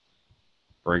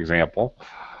 for example.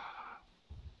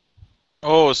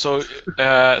 Oh, so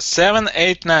 7,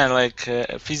 8, 9, like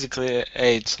physically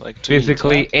 8, like to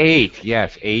Physically eat, right? 8.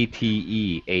 Yes,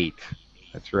 ATE, 8.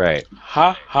 That's right.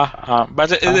 Ha ha ha. But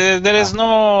there is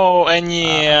no any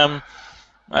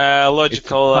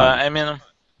logical. pun. I mean,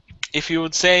 if you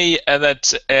would say that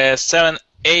 7,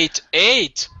 8,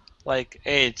 8, like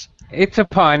 8. It's a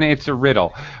pun. It's a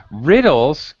riddle.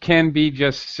 Riddles can be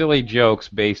just silly jokes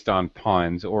based on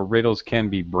puns, or riddles can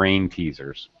be brain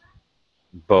teasers.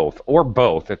 Both, or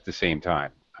both at the same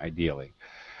time, ideally.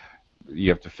 You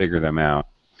have to figure them out.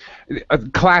 A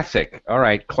classic. All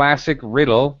right, classic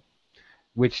riddle,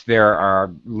 which there are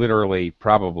literally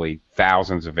probably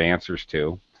thousands of answers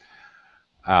to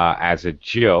as a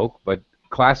joke, but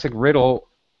classic riddle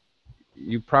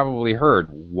you probably heard.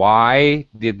 Why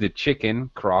did the chicken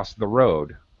cross the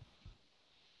road?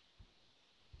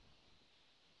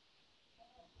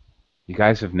 You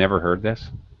guys have never heard this?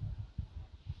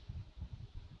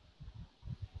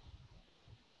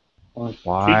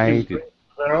 Why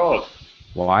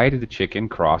did the chicken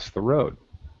cross the road?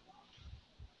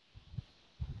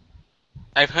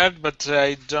 I've heard, but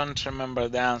I don't remember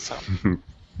the answer.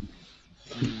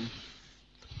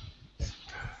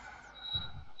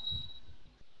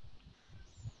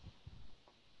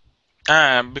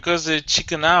 Because the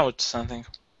chicken out something.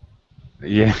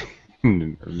 Yeah.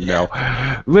 No.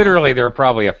 Literally, there are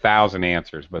probably 1,000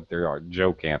 answers, but there are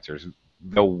joke answers.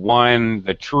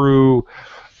 The true,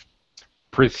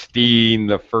 pristine,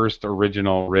 the first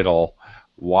original riddle.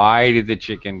 Why did the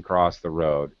chicken cross the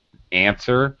road?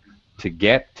 Answer, to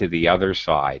get to the other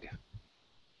side.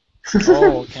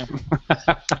 Oh, okay.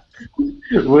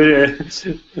 Very,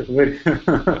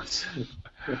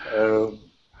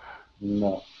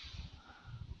 no.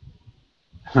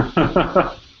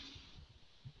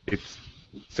 It's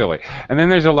silly. And then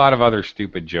there's a lot of other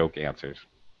stupid joke answers.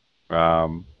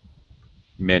 Many,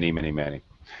 many, many.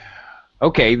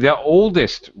 Okay, the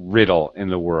oldest riddle in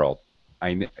the world.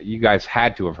 You guys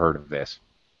had to have heard of this.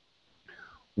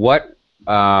 What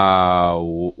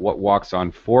walks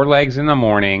on 4 legs in the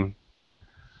morning,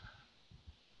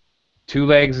 2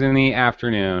 legs in the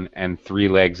afternoon, and 3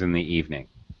 legs in the evening?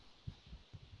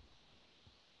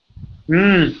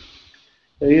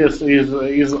 Yes,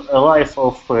 is a life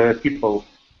of people.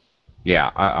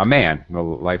 Yeah, a man. The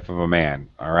life of a man.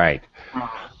 All right.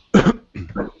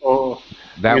 Oh,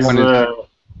 That one is.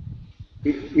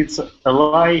 It's a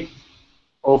lie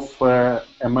of a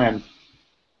man.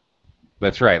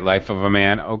 That's right. Life of a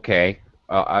man. Okay.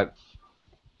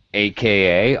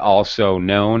 AKA, also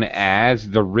known as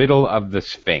the riddle of the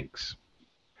Sphinx.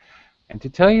 And to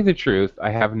tell you the truth,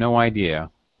 I have no idea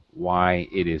why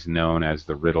it is known as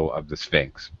the riddle of the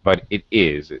Sphinx, but it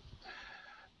is.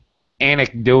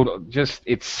 Anecdotal, just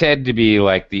it's said to be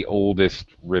like the oldest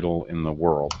riddle in the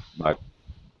world, but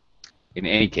in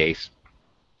any case,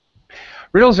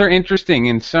 riddles are interesting.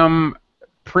 In some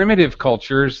primitive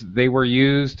cultures, they were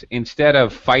used instead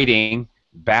of fighting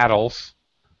battles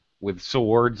with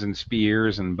swords and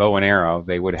spears and bow and arrow.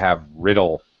 They would have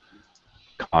riddle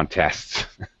contests.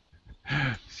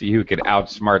 See who could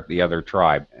outsmart the other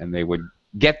tribe, and they would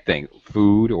get things,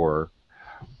 food or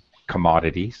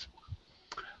commodities.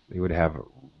 They would have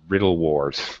riddle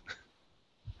wars,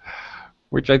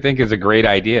 which I think is a great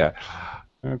idea.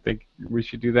 I think we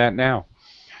should do that now.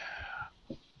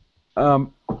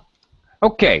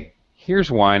 Okay,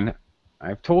 here's one.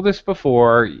 I've told this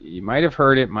before. You might have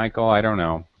heard it, Michael. I don't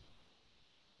know.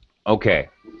 Okay.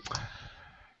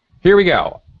 Here we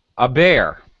go. A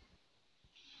bear.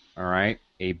 All right.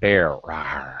 A bear.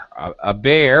 A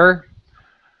bear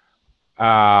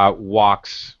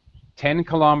walks 10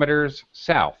 kilometers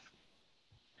south.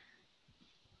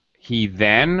 He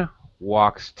then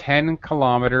walks 10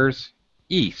 kilometers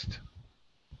east.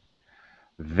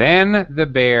 Then the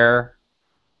bear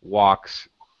walks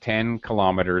 10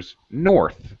 kilometers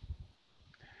north.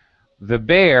 The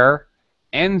bear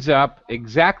ends up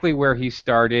exactly where he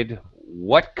started.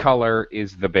 What color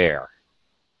is the bear?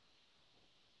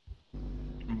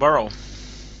 Burrow.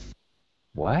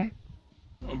 What?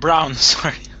 Brown,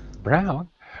 sorry. Brown?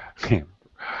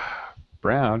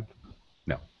 Brown?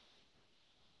 No.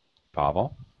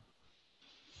 Pavel?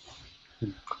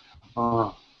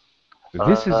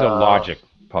 This is a logic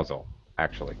puzzle,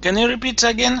 actually. Can you repeat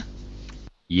again?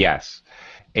 Yes.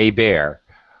 A bear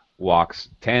walks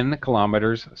 10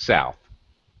 kilometers south.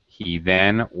 He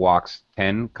then walks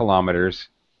 10 kilometers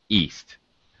east.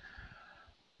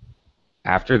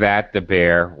 After that, the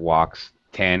bear walks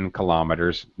 10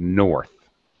 kilometers north.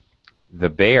 The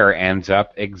bear ends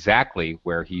up exactly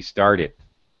where he started.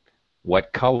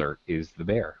 What color is the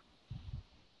bear?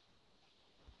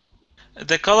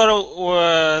 The color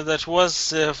that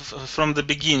was from the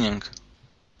beginning.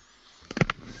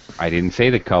 I didn't say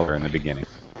the color in the beginning.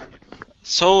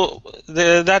 So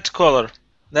that color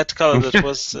that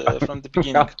was from the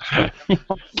beginning.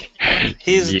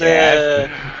 He's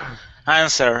the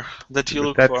answer that you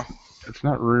look for. That's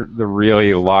not the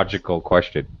really logical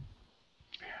question.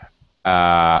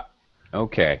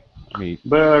 Okay.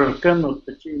 Bear cannot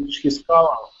change his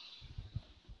color.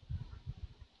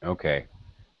 Okay.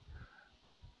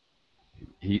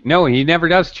 He never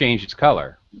does change its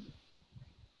color.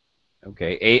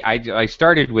 Okay. I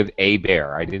started with a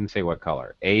bear. I didn't say what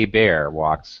color. A bear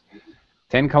walks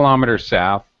 10 kilometers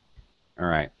south. All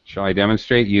right. Shall I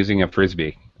demonstrate using a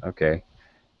frisbee? Okay.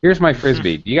 Here's my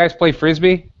frisbee. Do you guys play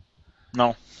frisbee?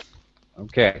 No.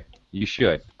 Okay. You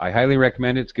should. I highly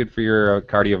recommend it. It's good for your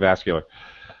cardiovascular.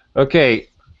 Okay.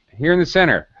 Here in the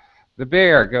center, the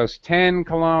bear goes 10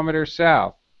 kilometers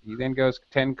south. He then goes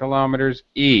 10 kilometers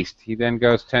east. He then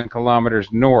goes 10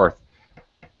 kilometers north.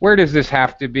 Where does this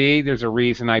have to be? There's a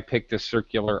reason I picked a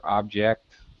circular object.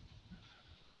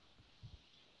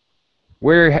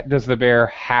 Where does the bear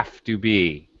have to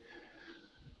be?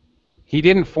 He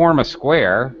didn't form a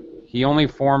square. He only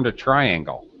formed a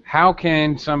triangle. How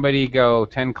can somebody go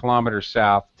 10 kilometers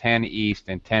south, 10 east,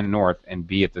 and 10 north and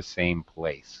be at the same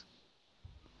place?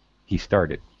 He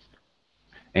started.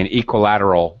 An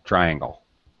equilateral triangle.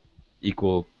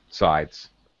 Equal sides.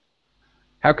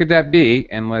 How could that be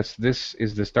unless this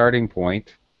is the starting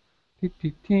point?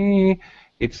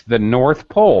 It's the North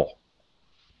Pole.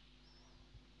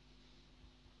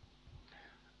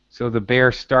 So the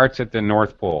bear starts at the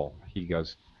North Pole. He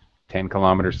goes 10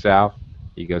 kilometers south.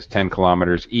 He goes 10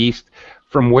 kilometers east.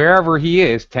 From wherever he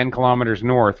is, 10 kilometers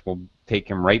north will take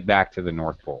him right back to the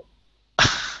North Pole.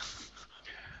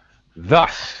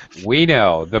 Thus, we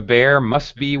know the bear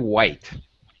must be white,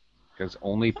 because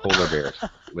only polar bears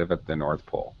live at the North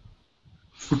Pole.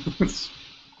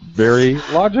 Very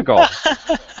logical.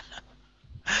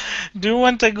 Do you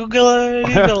want to Google a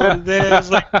riddle?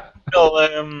 There's like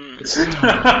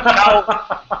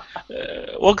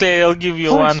okay, I'll give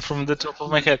you one from the top of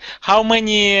my head. How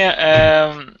many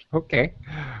Okay.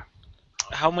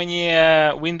 how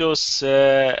many windows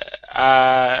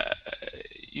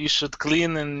you should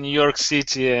clean in New York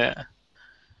City?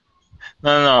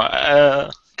 No.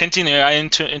 Continue. In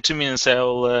 2 minutes, I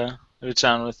will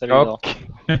return with the riddle.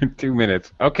 Okay. 2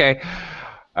 minutes. Okay.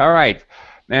 All right.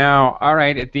 Now, all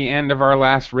right. At the end of our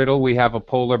last riddle, we have a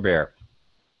polar bear.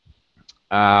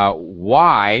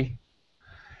 Why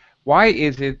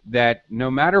is it that no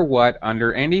matter what,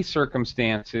 under any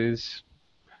circumstances,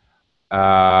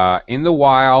 in the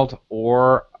wild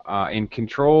or in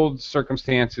controlled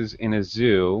circumstances in a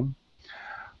zoo.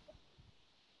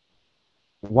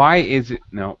 Why is it?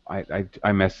 No,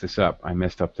 I messed this up. I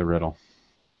messed up the riddle.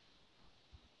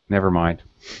 Never mind.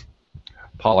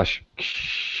 Polish.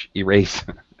 Erase.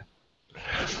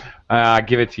 I'll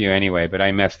give it to you anyway, but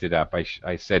I messed it up.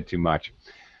 I said too much.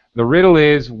 The riddle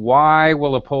is, why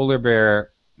will a polar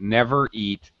bear never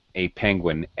eat a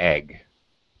penguin egg?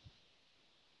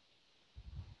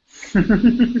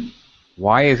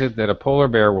 Why is it that a polar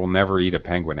bear will never eat a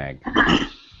penguin egg?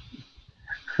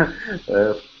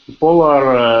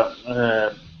 Polar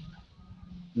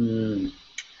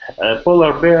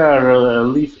bear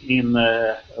live in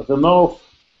the north,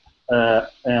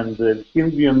 and the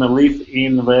penguin live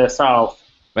in the south.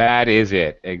 That is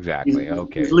it, exactly.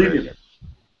 Okay.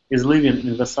 Is living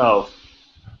in the south.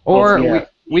 Or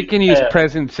we can use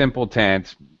present simple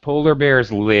tense. Polar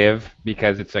bears live,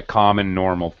 because it's a common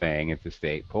normal thing at the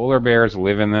state. Polar bears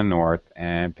live in the north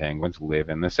and penguins live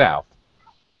in the south.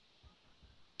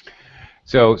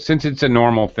 So since it's a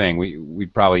normal thing,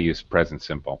 we'd probably use present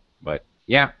simple. But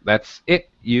yeah, that's it.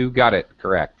 You got it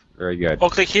correct. Very good.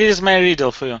 Okay, here's my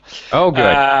riddle for you. Oh,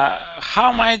 good.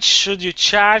 How much should you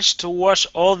charge to wash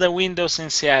all the windows in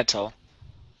Seattle?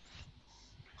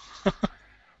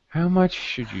 How much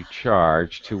should you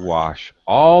charge to wash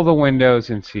all the windows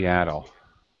in Seattle?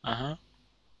 Uh-huh.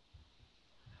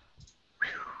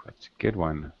 Whew, that's a good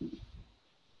one.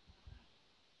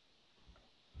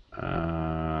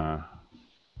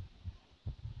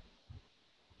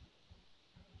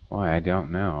 Boy, I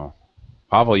don't know.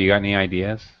 Pavel, you got any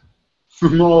ideas?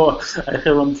 No, I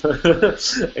haven't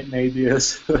any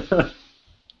ideas.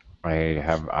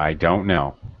 I don't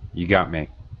know. You got me.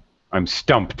 I'm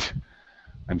stumped.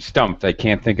 I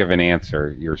can't think of an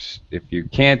answer. If you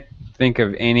can't think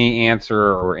of any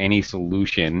answer or any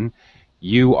solution,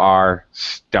 you are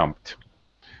stumped.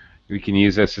 We can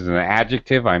use this as an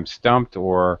adjective, I'm stumped,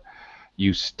 or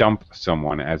you stump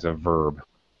someone as a verb.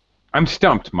 I'm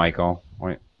stumped, Michael.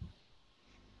 Wait.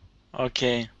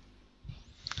 Okay.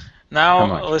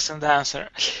 Now listen to the answer.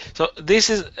 So this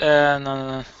is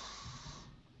no.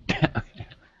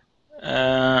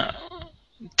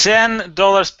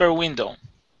 $10 per window.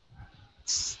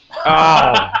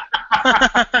 Oh.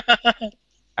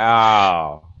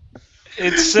 Oh.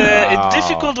 It's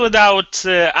difficult without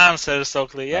answers,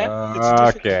 Oakley.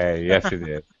 Yeah. Okay. Yes, it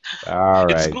is. All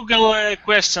right. It's Google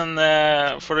question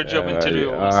for a job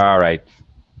interview. All right.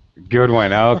 Good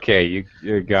one. Okay,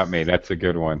 you got me. That's a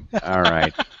good one. All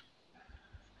right.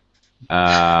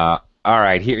 All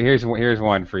right. Here's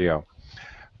one for you.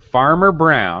 Farmer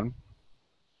Brown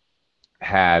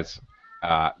has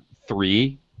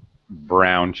 3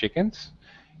 brown chickens.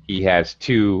 He has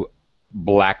 2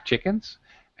 black chickens,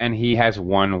 and he has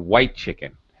 1 white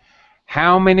chicken.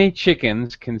 How many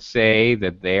chickens can say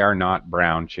that they are not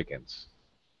brown chickens?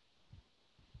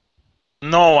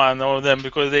 No one of them,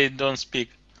 because they don't speak.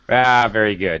 Ah,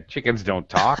 very good. Chickens don't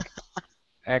talk.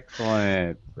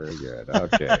 Excellent. Very good.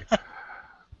 Okay.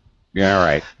 Yeah, all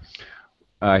right.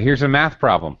 Here's a math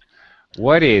problem.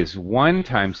 What is 1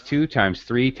 times 2 times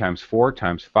 3 times 4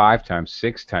 times 5 times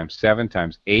 6 times 7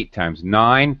 times 8 times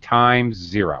 9 times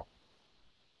 0?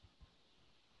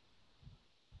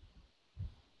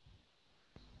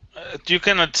 You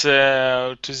cannot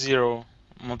to 0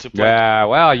 multiply.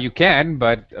 Well, you can,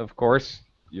 but of course,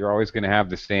 you're always going to have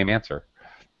the same answer,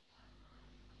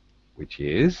 which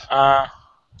is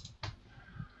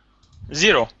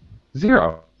 0.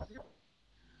 0.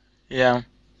 Yeah.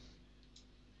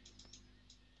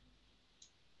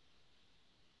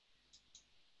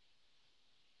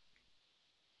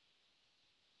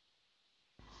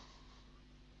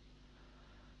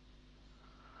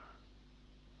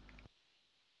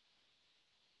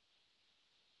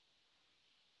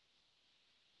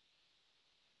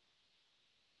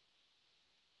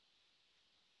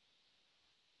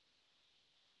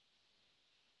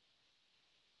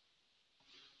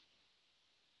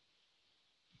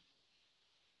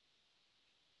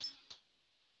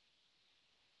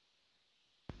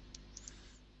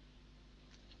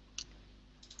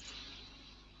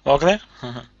 Okay.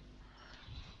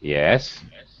 Yes.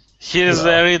 Here's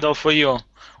a riddle for you.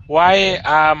 Why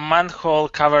are manhole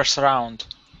covers round?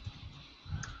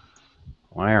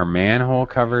 Why are manhole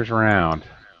covers round?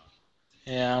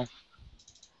 Yeah.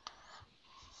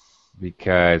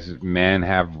 Because men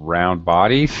have round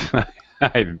bodies?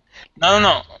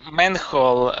 No.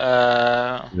 Manhole.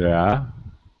 Yeah.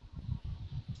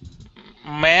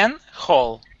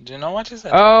 Manhole. Do you know what is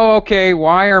that? Oh, okay.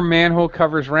 Why are manhole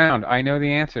covers round? I know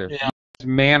the answer. Yeah.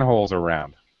 Manholes are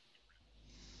round.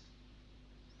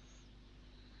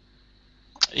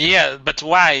 Yeah, but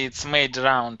why it's made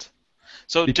round?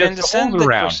 So do you Because the holes understand are the round.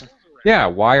 question? Yeah,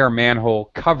 why are manhole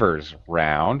covers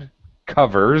round?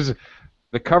 Covers.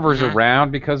 The covers are Mhm.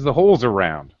 round because the holes are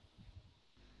round.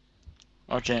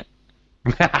 Okay.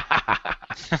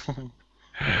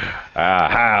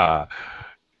 Aha!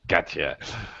 Gotcha.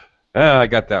 I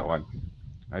got that one.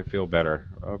 I feel better.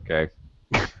 Okay.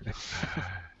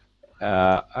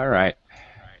 All right.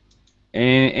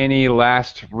 Any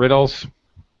last riddles?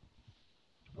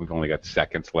 We've only got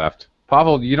seconds left.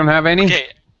 Pavel, you don't have any?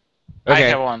 Okay, I Okay.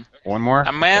 have one. One more?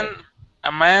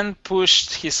 A man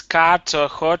pushed his car to a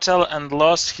hotel and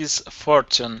lost his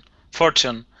fortune.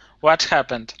 What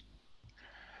happened?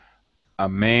 A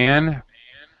man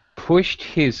pushed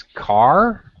his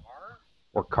car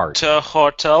or cart? To a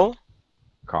hotel,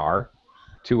 Car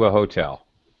to a hotel.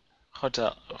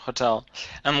 hotel,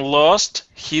 and lost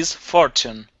his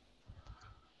fortune.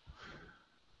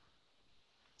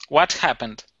 What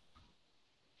happened?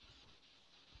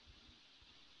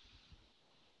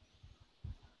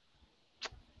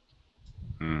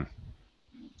 Hmm.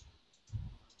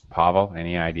 Pavel,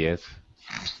 any ideas?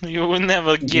 You will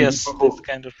never guess this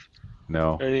kind of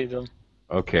No. riddle.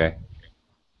 Okay.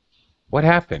 What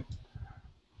happened?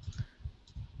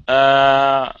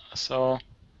 So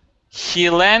he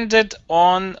landed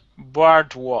on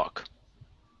boardwalk.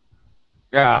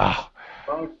 Ah,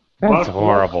 that's Boardwalk?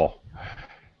 horrible.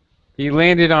 He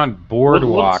landed on What's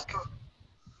boardwalk.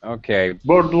 Okay.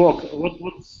 boardwalk?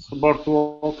 What's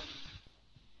boardwalk?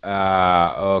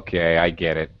 Okay, I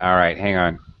get it. All right, hang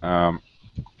on.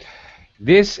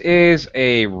 This is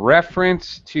a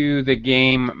reference to the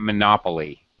game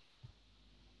Monopoly,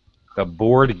 the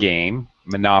board game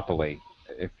Monopoly,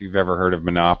 if you've ever heard of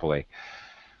Monopoly,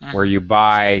 where you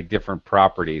buy different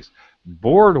properties.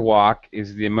 Boardwalk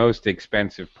is the most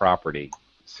expensive property.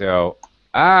 So,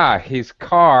 his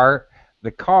car,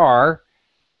 the car,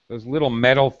 those little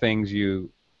metal things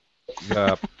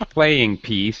the playing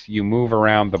piece you move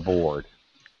around the board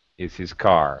is his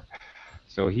car.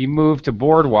 So he moved to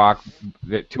Boardwalk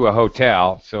to a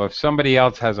hotel. So if somebody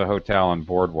else has a hotel on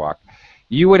Boardwalk,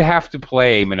 you would have to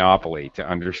play Monopoly to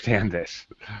understand this.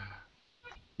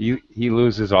 He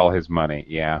loses all his money.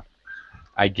 Yeah,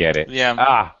 I get it.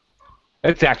 Yeah.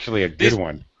 That's actually a good This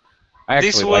one. I this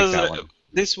actually like was that one.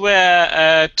 these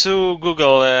were two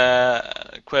Google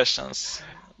questions,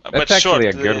 but That's actually short.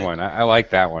 a good one. I like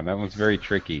that one. That one's very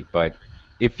tricky. But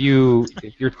if you're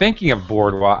thinking of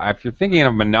Boardwalk, if you're thinking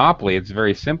of Monopoly, it's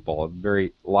very simple.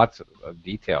 Very lots of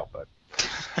detail. But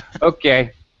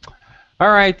okay.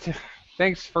 All right.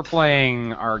 Thanks for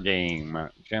playing our game,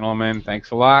 gentlemen.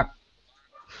 Thanks a lot.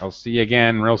 I'll see you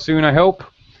again real soon, I hope.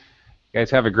 You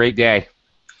guys have a great day.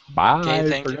 Okay, Bye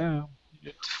thank for you. now.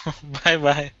 Bye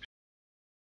bye.